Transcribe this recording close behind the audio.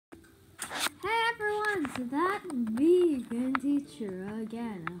Hey everyone, so that vegan teacher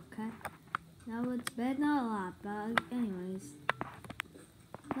again, okay? Now it's been a lot, but anyways.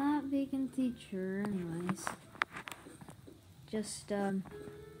 That vegan teacher, anyways. Just, I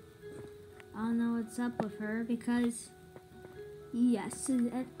don't know what's up with her because, yes,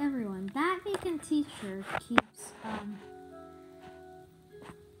 everyone, that vegan teacher keeps,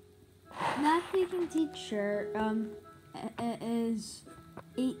 that vegan teacher,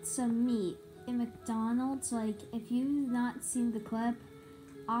 ate some meat in McDonald's. Like, if you've not seen the clip,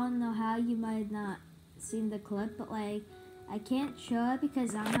 I don't know how you might have not seen the clip, but like, I can't show it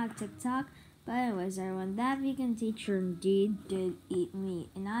because I don't have TikTok. But anyways, everyone, that vegan teacher indeed did eat meat.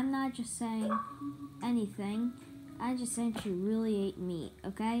 And I'm not just saying anything. I'm just saying she really ate meat,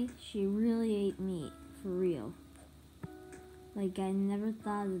 okay? She really ate meat, for real. Like, I never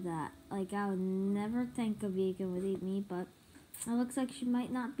thought of that. Like, I would never think a vegan would eat meat, but it looks like she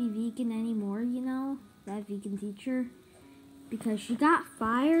might not be vegan anymore, you know? That vegan teacher. Because she got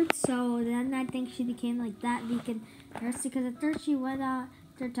fired, so then I think she became like that vegan nurse. Because at first she went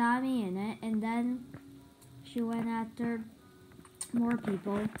after Tommy in it, and then she went after more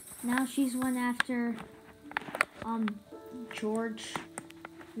people. Now she's went after George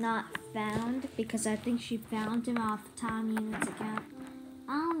Not Found, because I think she found him off Tommy in his account.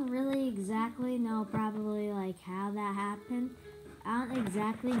 I don't really exactly know probably like how that happened. I don't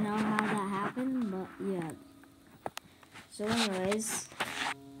exactly know how that happened, but yeah. So anyways,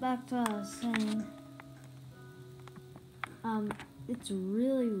 back to what I was saying. It's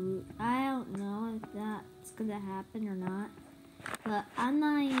really, I don't know if that's gonna happen or not, but I'm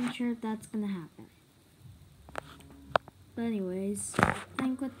not even sure if that's gonna happen. But anyways, I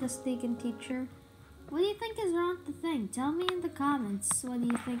think with this vegan teacher, what do you think is wrong with the thing? Tell me in the comments what do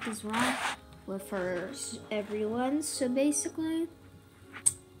you think is wrong with her, everyone. So basically,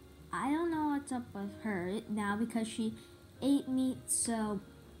 I don't know what's up with her now because she ate meat, so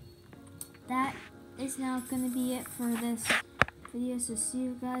that is now going to be it for this video. So see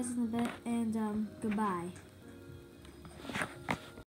you guys in a bit, and goodbye.